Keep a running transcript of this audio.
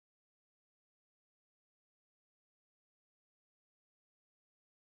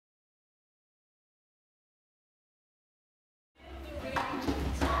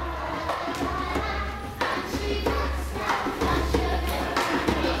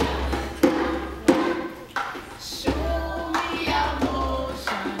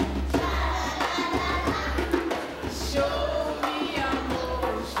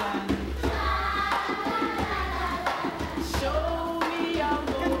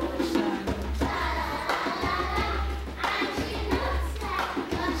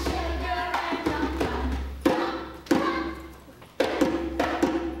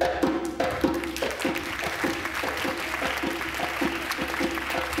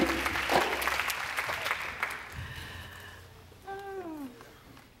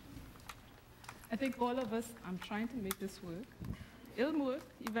think all of us, I'm trying to make this work. It'll work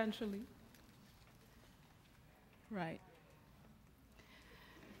eventually. Right.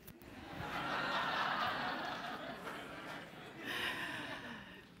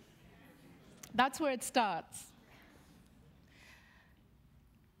 That's where it starts.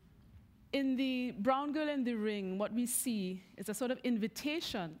 In the Brown Girl in the Ring, what we see is a sort of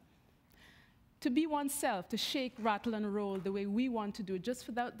invitation to be oneself, to shake, rattle, and roll the way we want to do it, just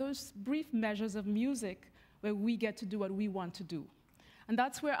for those brief measures of music where we get to do what we want to do. And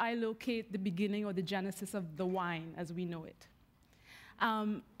that's where I locate the beginning or the genesis of the whine as we know it.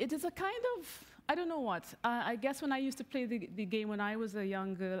 It is a kind of, I don't know what, I guess when I used to play the game when I was a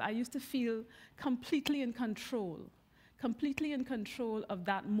young girl, I used to feel completely in control of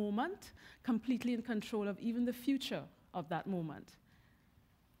that moment, completely in control of even the future of that moment.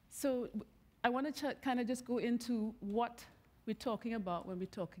 So I want to kind of just go into what we're talking about when we're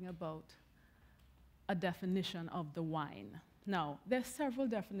talking about a definition of the whine. Now, there's several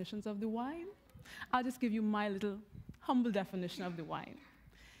definitions of the whine. I'll just give you my little humble definition of the whine.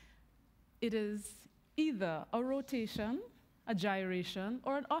 It is either a rotation, a gyration,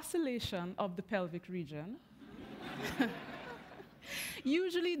 or an oscillation of the pelvic region,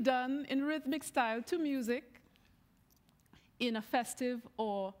 usually done in rhythmic style to music in a festive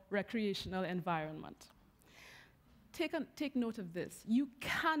or recreational environment. Take note of this. You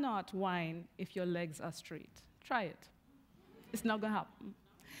cannot whine if your legs are straight. Try it. It's not going to happen.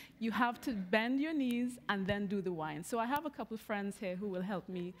 You have to bend your knees and then do the whine. So I have a couple of friends here who will help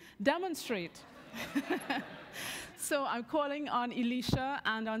me demonstrate. So I'm calling on Elisha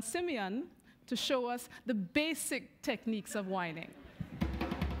and on Simeon to show us the basic techniques of whining.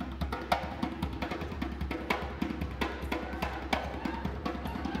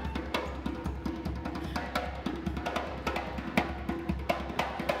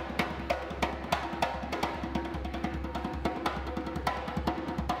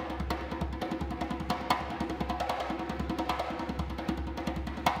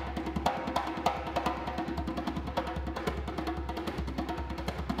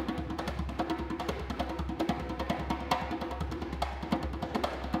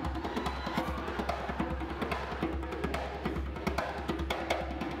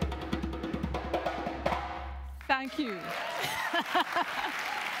 Thank you.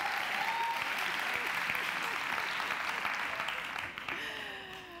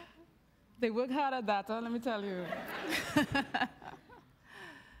 They work hard at that, let me tell you.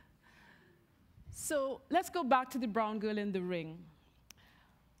 So let's go back to the Brown Girl in the Ring.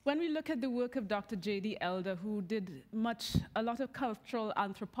 When we look at the work of Dr. J.D. Elder, who did a lot of cultural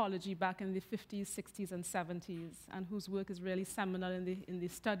anthropology back in the 50s, 60s, and 70s, and whose work is really seminal in the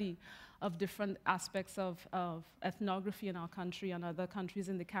study of different aspects of ethnography in our country and other countries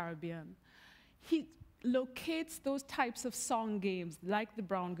in the Caribbean, he locates those types of song games, like the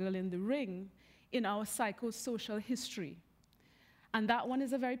Brown Girl in the Ring, in our psychosocial history. And that one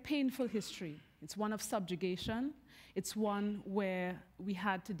is a very painful history. It's one of subjugation. It's one where we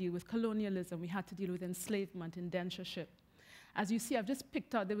had to deal with colonialism. We had to deal with enslavement, indentureship. As you see, I've just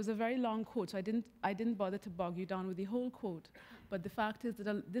picked out, there was a very long quote, so I didn't bother to bog you down with the whole quote. But the fact is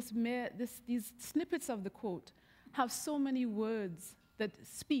that these snippets of the quote have so many words that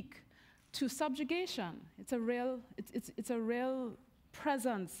speak to subjugation. It's a real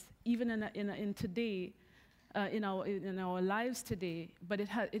presence, even in today, in our lives today, but it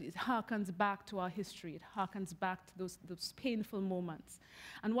harkens back to our history. It harkens back to those painful moments.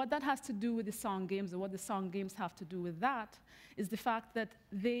 And what that has to do with the song games, or what the song games have to do with that, is the fact that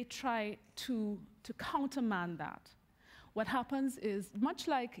they try to countermand that. What happens is, much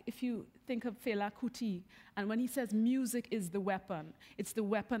like if you think of Fela Kuti, and when he says music is the weapon, it's the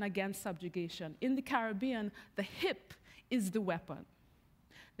weapon against subjugation. In the Caribbean, the hip is the weapon.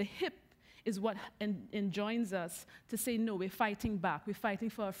 The hip is what enjoins us to say, no, we're fighting back. We're fighting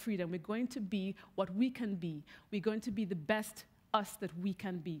for our freedom. We're going to be what we can be. We're going to be the best us that we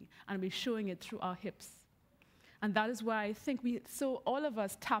can be. And we're showing it through our hips. And that is why I think so all of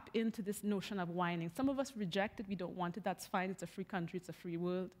us tap into this notion of whining. Some of us reject it. We don't want it. That's fine. It's a free country. It's a free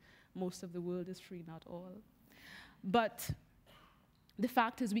world. Most of the world is free, not all. But the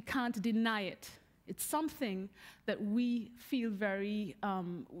fact is we can't deny it. It's something that we feel very,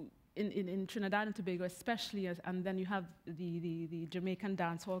 in Trinidad and Tobago especially, and then you have the Jamaican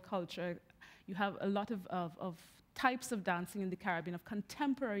dancehall culture. You have a lot of types of dancing in the Caribbean, of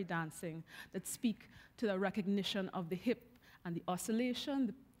contemporary dancing that speak to the recognition of the hip and the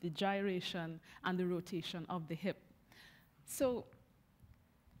oscillation, the gyration, and the rotation of the hip. So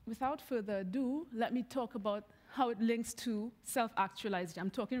without further ado, let me talk about how it links to self-actualization. I'm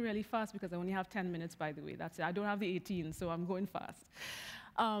talking really fast because I only have 10 minutes, by the way. That's it. I don't have the 18, so I'm going fast.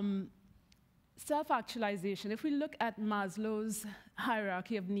 Self-actualization, if we look at Maslow's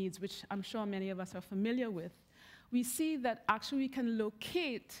hierarchy of needs, which I'm sure many of us are familiar with, we see that actually we can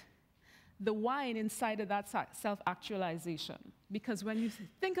locate the wine inside of that self-actualization. Because when you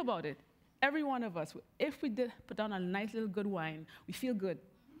think about it, every one of us, if we did put down a nice little good wine, we feel good.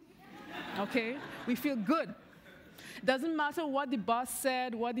 Okay? We feel good. Doesn't matter what the boss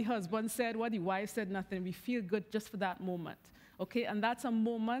said, what the husband said, what the wife said, nothing. We feel good just for that moment. Okay? And that's a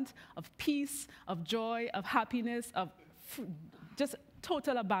moment of peace, of joy, of happiness, of just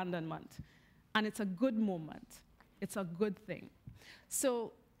total abandonment. And it's a good moment. It's a good thing.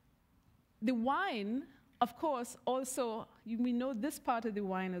 So the wine, of course, also, we know this part of the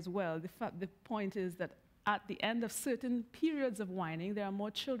wine as well. The point is that at the end of certain periods of whining, there are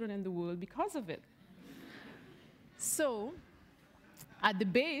more children in the world because of it. So, at the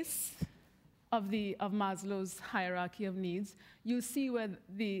base of Maslow's hierarchy of needs, you'll see where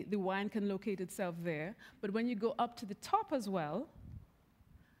the wine can locate itself there. But when you go up to the top as well,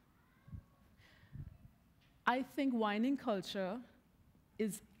 I think whining culture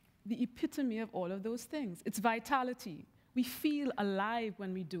is the epitome of all of those things. It's vitality. We feel alive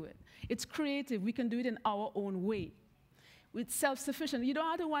when we do it. It's creative. We can do it in our own way. It's self-sufficient. You don't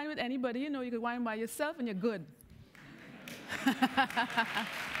have to whine with anybody. You know, you can whine by yourself and you're good.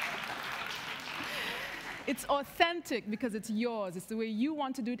 It's authentic because it's yours. It's the way you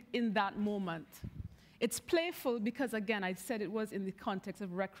want to do it in that moment. It's playful because, again, I said it was in the context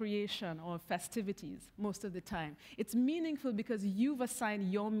of recreation or festivities most of the time. It's meaningful because you've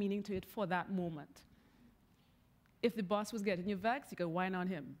assigned your meaning to it for that moment. If the boss was getting you vexed, you could whine on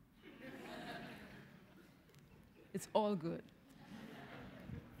him. It's all good.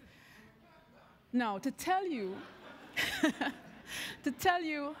 Now, to tell you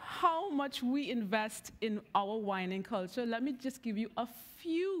how much we invest in our whining culture, let me just give you a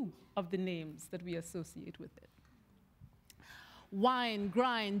few of the names that we associate with it. Whine,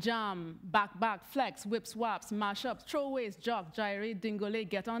 grind, jam, back, flex, whips, waps, mash up, throwaways, jock, gyrate, dingole,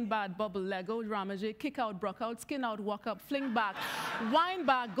 get on bad, bubble, lego, ramage, kick out, brock out, skin out, walk up, fling back, whine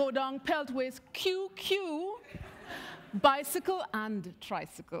back, go down, pelt waist, QQ, bicycle and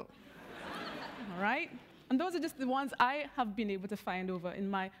tricycle. All right? And those are just the ones I have been able to find over in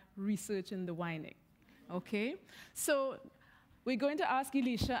my research in the whining. Okay? So we're going to ask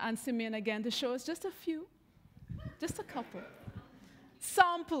Elisha and Simeon again to show us just a few, just a couple.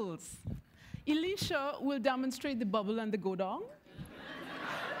 Samples. Elisha will demonstrate the bubble and the go-down.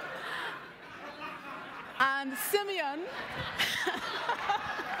 And Simeon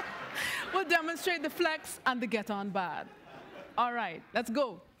will demonstrate the flex and the get-on bad. All right, let's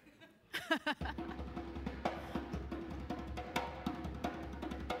go.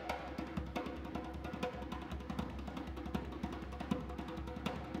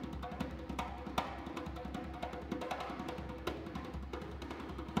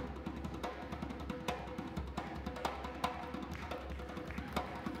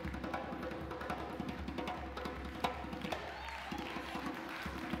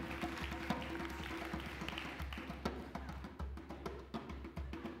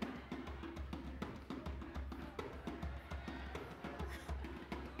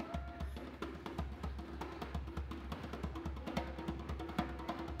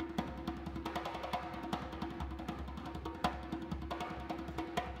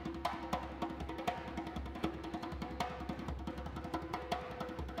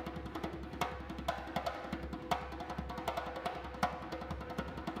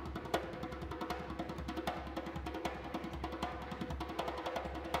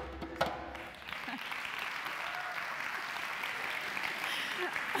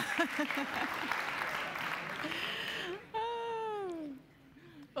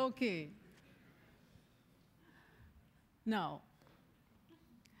 Okay. Now,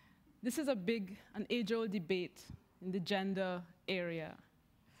 this is an age-old debate in the gender area.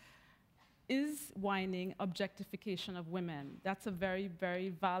 Is whining objectification of women? That's a very, very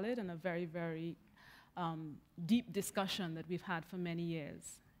valid and a very, very deep discussion that we've had for many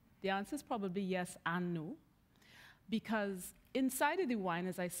years. The answer is probably yes and no, because inside of the whine,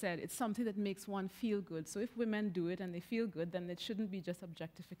 as I said, it's something that makes one feel good. So if women do it and they feel good, then it shouldn't be just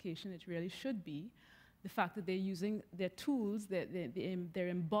objectification. It really should be the fact that they're using their tools, they're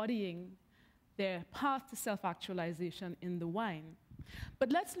embodying their path to self-actualization in the whine.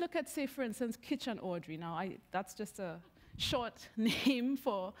 But let's look at, say, for instance, Kitchen Audrey. Now, that's just a short name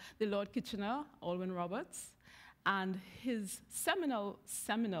for the Lord Kitchener, Alwyn Roberts, and his seminal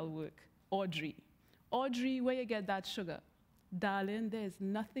work, Audrey. Audrey, where you get that sugar? Darling, there's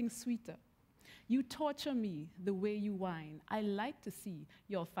nothing sweeter. You torture me the way you whine. I like to see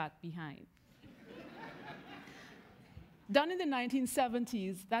your fat behind. Done in the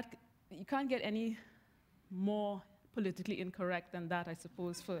 1970s, that, you can't get any more politically incorrect than that, I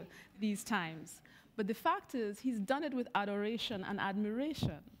suppose, for these times. But the fact is, he's done it with adoration and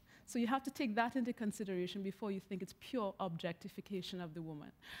admiration. So you have to take that into consideration before you think it's pure objectification of the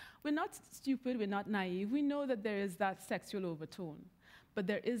woman. We're not stupid, we're not naive. We know that there is that sexual overtone. But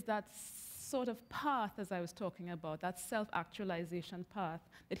there is that sort of path, as I was talking about, that self-actualization path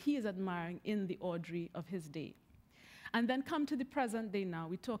that he is admiring in the Audrey of his day. And then come to the present day now.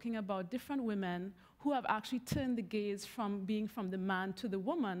 We're talking about different women who have actually turned the gaze from being from the man to the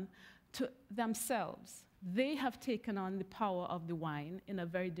woman to themselves. They have taken on the power of the wine in a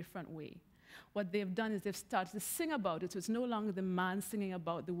very different way. What they've done is they've started to sing about it, so it's no longer the man singing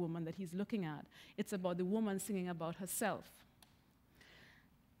about the woman that he's looking at. It's about the woman singing about herself.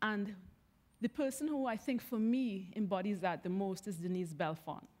 And the person who I think for me embodies that the most is Denise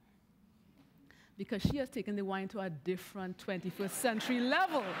Belfont, because she has taken the wine to a different 21st century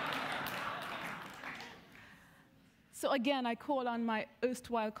level. So again, I call on my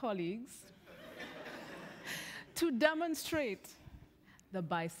erstwhile colleagues to demonstrate the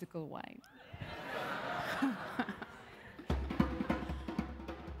bicycle wine.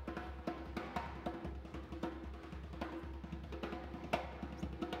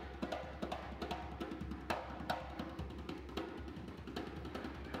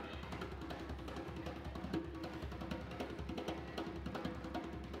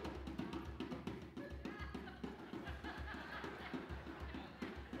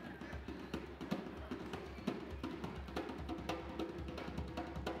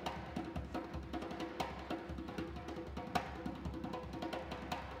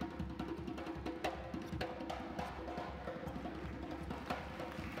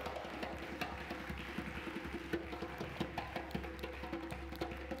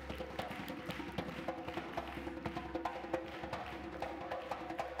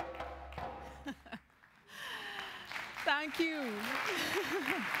 Thank you.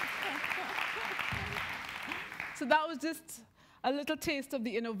 So that was just a little taste of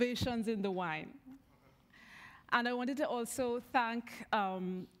the innovations in the wine. And I wanted to also thank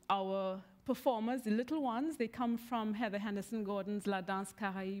our performers, the little ones. They come from Heather Henderson Gordon's La Danse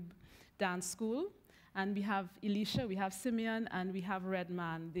Caraïbe Dance School. And we have Elisha, we have Simeon, and we have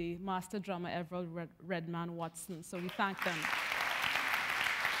Redman, the master drummer, Everald Redman Watson. So we thank them.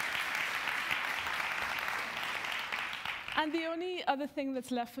 And the only other thing that's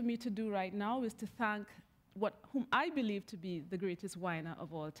left for me to do right now is to thank whom I believe to be the greatest whiner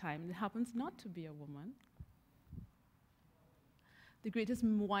of all time. It happens not to be a woman. The greatest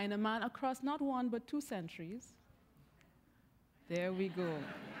whiner man across not one, but 2 centuries. There we go.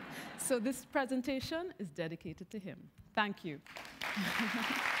 So this presentation is dedicated to him. Thank you.